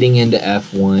getting into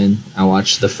F1. I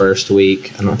watched the first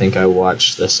week. I don't think I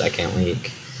watched the second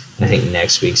week. I think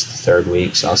next week's the 3rd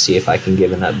week, so I'll see if I can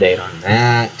give an update on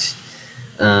that.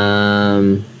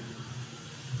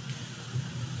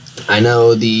 I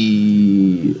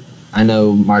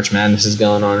know March Madness is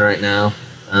going on right now.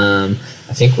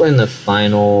 I think we're in the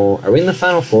final... Are we in the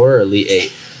Final Four or Elite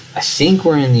 8? I think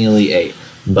we're in the Elite 8.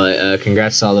 But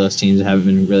congrats to all those teams that haven't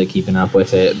been really keeping up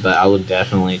with it. But I will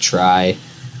definitely try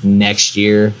next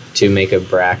year to make a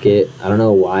bracket. I don't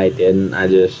know why I didn't.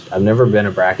 I've never been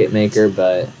a bracket maker,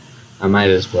 but I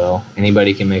might as well.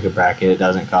 Anybody can make a bracket. It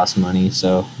doesn't cost money,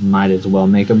 so might as well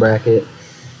make a bracket.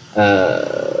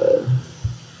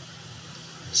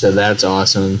 So that's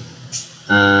awesome.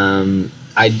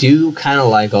 I do kind of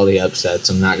like all the upsets.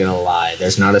 I'm not gonna lie.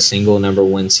 There's not a single number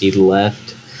 1 seed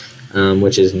left,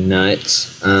 which is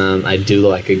nuts. I do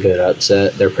like a good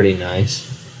upset. They're pretty nice.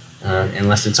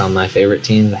 Unless it's on my favorite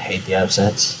teams. I hate the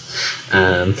upsets.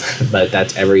 But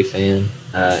that's every fan.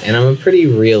 And I'm a pretty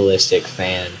realistic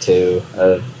fan, too,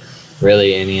 of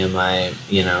really any of my,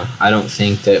 I don't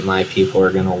think that my people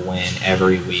are going to win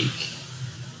every week.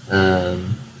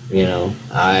 I'm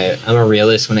a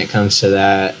realist when it comes to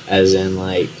that, as in,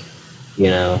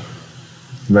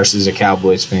 versus a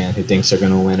Cowboys fan who thinks they're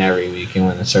going to win every week and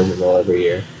win the Super Bowl every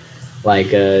year.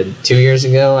 2 years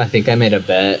ago, I think I made a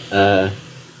bet,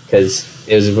 because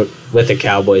it was with a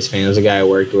Cowboys fan. It was a guy I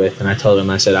worked with, and I told him,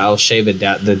 I said, I'll shave the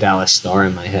Dallas Star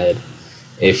in my head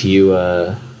if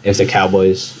the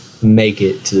Cowboys make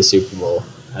it to the Super Bowl.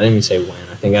 I didn't even say win.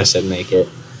 I think I said make it.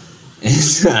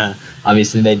 And,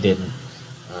 obviously, they didn't.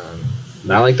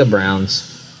 But I like the Browns.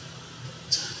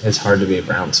 It's hard to be a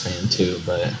Browns fan, too,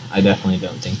 but I definitely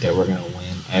don't think that we're going to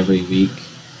win every week.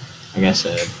 Like I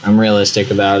said, I'm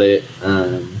realistic about it.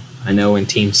 I know when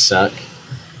teams suck,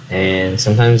 and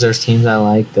sometimes there's teams I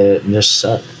like that just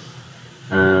suck.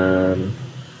 I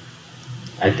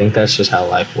think that's just how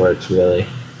life works, really,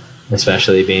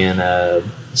 especially being a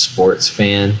sports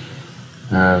fan.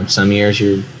 Some years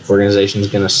your organization's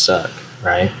going to suck,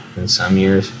 right? And some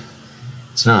years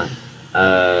it's not.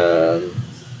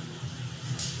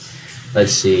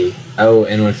 Let's see. Oh,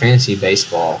 and with fantasy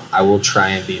baseball, I will try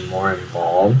and be more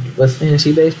involved with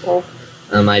fantasy baseball.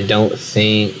 I don't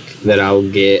think that I'll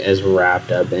get as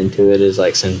wrapped up into it as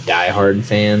some diehard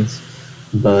fans,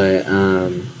 but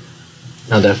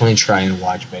I'll definitely try and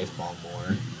watch baseball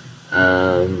more.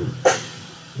 And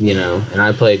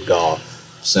I played golf,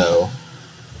 so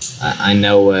I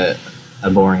know what a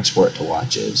boring sport to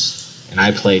watch is, and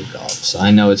I played golf, so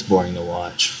I know it's boring to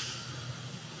watch.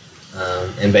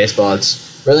 In baseball,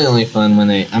 it's really only fun when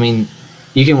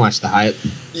you can watch the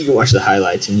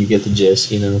highlights and you get the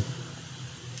gist,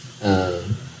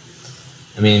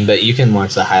 but you can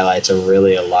watch the highlights of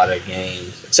really a lot of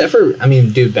games. Except for,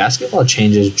 basketball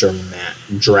changes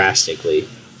drastically. I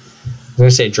was going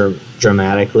to say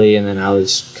dramatically, and then I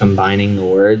was combining the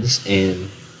words, and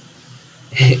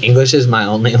English is my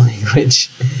only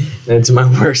language. It's my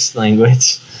worst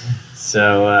language.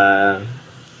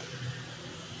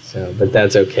 But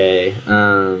that's okay.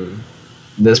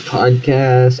 This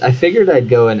podcast, I figured I'd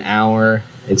go an hour.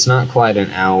 It's not quite an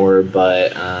hour,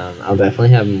 but I'll definitely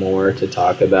have more to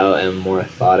talk about and more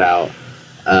thought out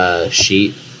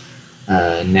sheet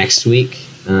next week.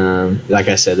 Like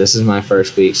I said, this is my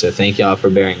first week, so thank y'all for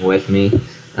bearing with me.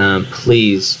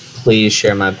 Please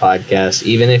share my podcast.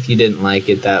 Even if you didn't like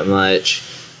it that much,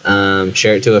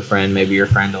 share it to a friend. Maybe your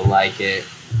friend will like it.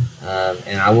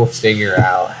 And I will figure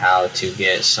out how to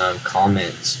get some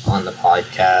comments on the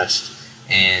podcast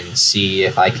and see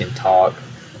if I can talk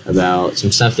about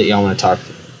some stuff that y'all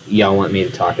want me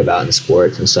to talk about in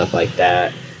sports and stuff like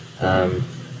that. I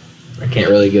can't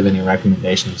really give any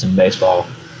recommendations in baseball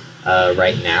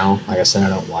right now. Like I said, I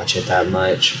don't watch it that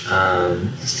much.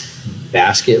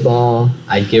 Basketball,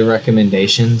 I'd give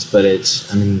recommendations, but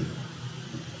it's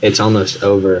almost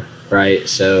over. Right,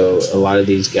 so a lot of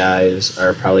these guys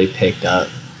are probably picked up,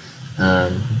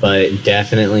 but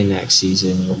definitely next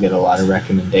season you'll get a lot of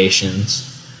recommendations,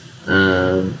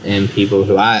 and people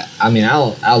who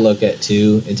I'll look at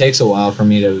too. It takes a while for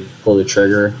me to pull the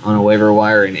trigger on a waiver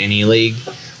wire in any league,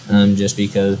 just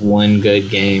because one good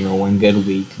game or one good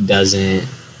week doesn't.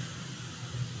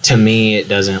 To me, it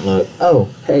doesn't look. Oh,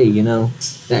 hey,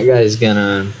 that guy's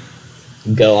gonna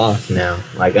go off now.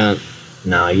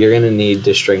 No, you're going to need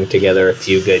to string together a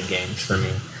few good games for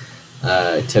me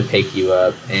to pick you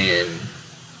up. And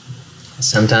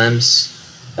sometimes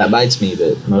that bites me,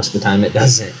 but most of the time it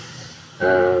doesn't.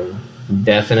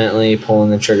 Definitely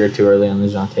pulling the trigger too early on the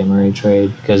Dejounte Murray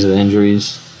trade because of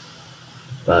injuries.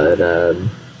 But, I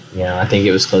think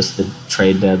it was close to the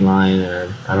trade deadline,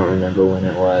 or I don't remember when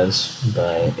it was.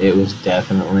 But it was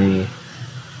definitely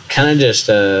kind of just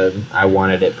I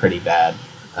wanted it pretty bad.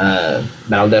 But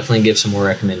I'll definitely give some more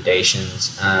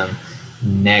recommendations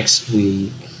next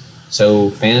week. So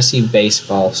fantasy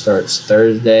baseball starts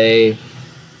Thursday.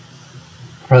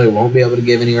 Probably won't be able to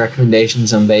give any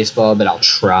recommendations on baseball, but I'll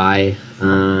try.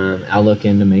 I'll look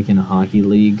into making a hockey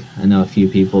league. I know a few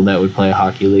people that would play a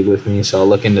hockey league with me, so I'll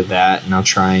look into that, and I'll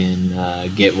try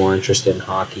and get more interested in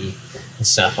hockey and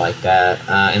stuff like that.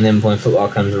 And then when football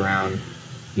comes around,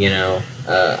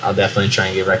 I'll definitely try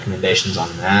and give recommendations on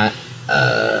that.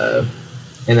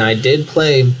 And I did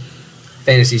play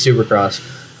Fantasy Supercross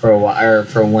for a while, or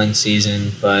for one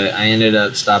season, but I ended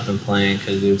up stopping playing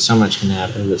because so much can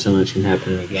happen, but so much can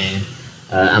happen in a game.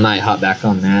 I might hop back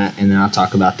on that, and then I'll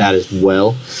talk about that as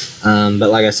well. But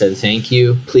like I said, thank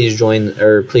you. Please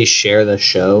please share the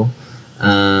show.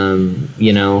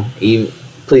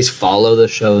 Please follow the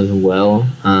show as well.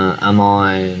 I'm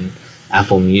on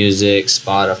Apple Music,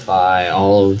 Spotify,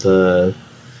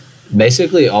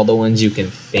 basically all the ones you can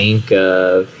think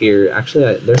of. Here,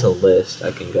 actually, there's a list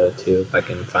I can go to if I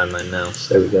can find my mouse.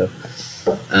 There we go.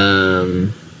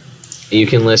 You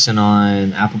can listen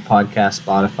on Apple Podcasts,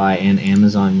 Spotify, and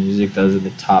Amazon Music. Those are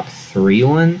the top 3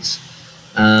 ones.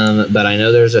 But I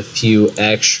know there's a few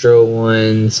extra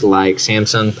ones like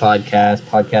Samsung Podcast,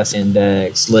 Podcast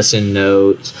Index, Listen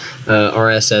Notes,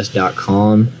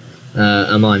 RSS.com.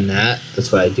 I'm on that.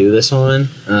 That's what I do this on.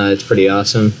 It's pretty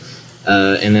awesome.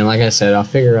 And then, like I said, I'll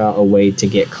figure out a way to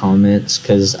get comments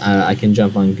because I can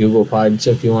jump on Google Pods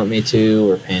if you want me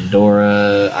to, or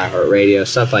Pandora, iHeartRadio,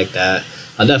 stuff like that.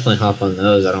 I'll definitely hop on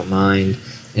those. I don't mind.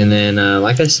 And then,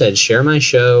 like I said, share my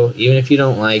show. Even if you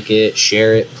don't like it,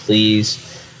 share it, please.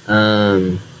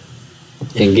 And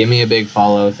give me a big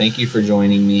follow. Thank you for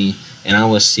joining me. And I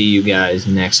will see you guys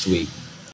next week.